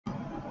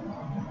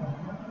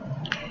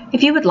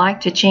If you would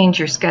like to change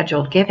your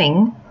scheduled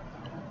giving,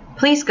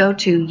 please go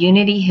to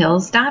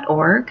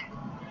unityhills.org,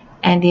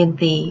 and in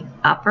the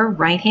upper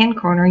right-hand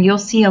corner, you'll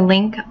see a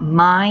link,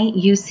 My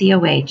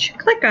UCOH.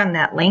 Click on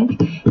that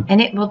link, and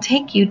it will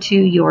take you to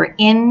your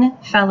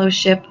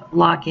in-fellowship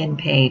login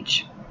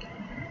page.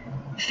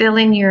 Fill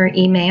in your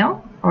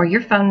email or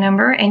your phone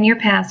number and your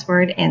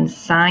password and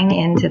sign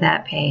into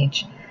that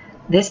page.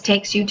 This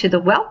takes you to the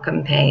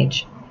welcome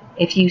page.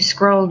 If you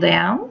scroll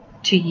down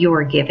to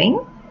your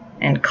giving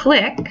and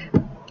click,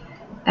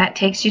 that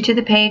takes you to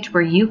the page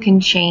where you can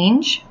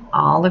change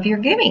all of your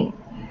giving.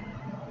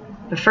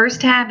 The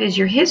first tab is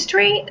your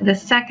history. The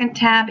second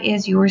tab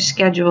is your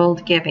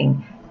scheduled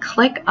giving.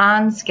 Click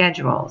on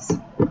schedules.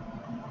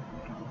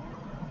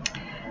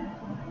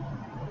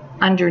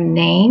 Under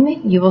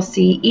name, you will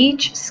see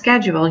each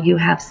schedule you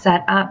have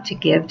set up to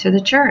give to the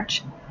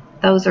church.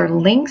 Those are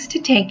links to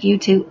take you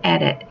to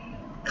edit.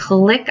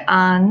 Click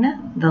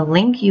on the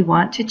link you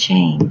want to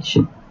change.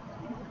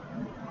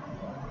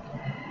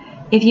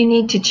 If you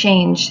need to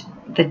change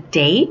the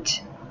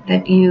date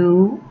that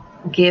you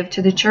give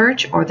to the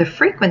church or the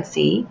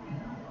frequency,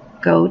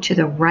 go to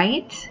the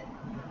right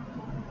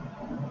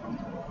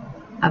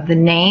of the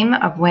name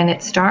of when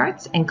it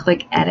starts and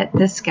click Edit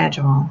the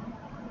Schedule.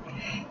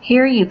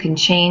 Here you can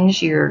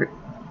change your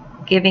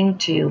giving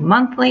to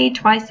monthly,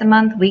 twice a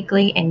month,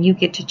 weekly, and you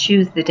get to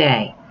choose the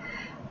day.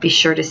 Be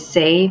sure to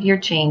save your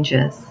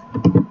changes.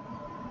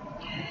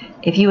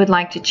 If you would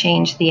like to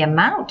change the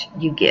amount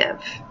you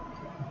give,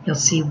 you'll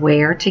see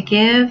where to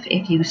give.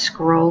 If you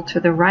scroll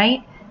to the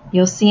right,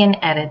 you'll see an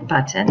Edit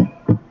button.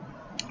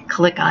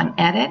 Click on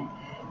Edit.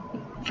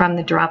 From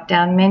the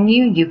drop-down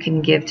menu, you can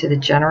give to the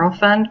general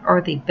fund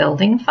or the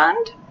building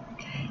fund.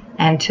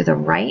 And to the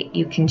right,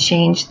 you can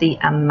change the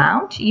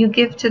amount you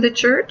give to the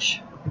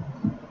church.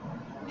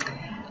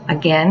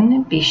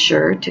 Again, be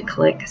sure to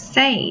click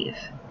Save.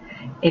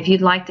 If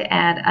you'd like to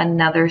add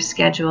another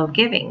scheduled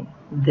giving,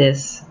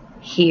 this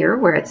here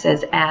where it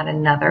says Add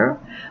Another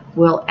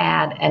will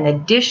add an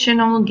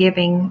additional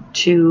giving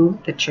to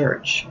the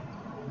church.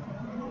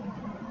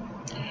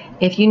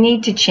 If you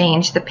need to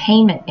change the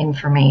payment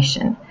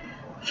information,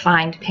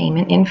 find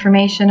payment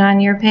information on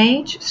your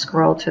page,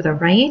 scroll to the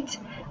right,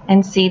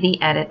 and see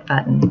the Edit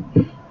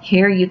button.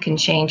 Here you can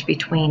change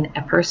between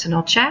a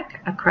personal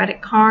check, a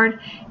credit card,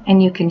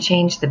 and you can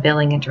change the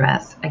billing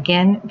address.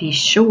 Again, be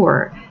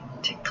sure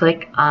to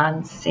click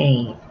on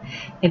Save.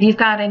 If you've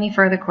got any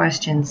further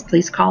questions,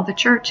 please call the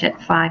church at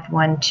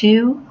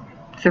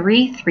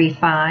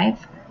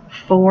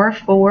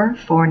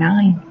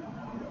 512-335-4449.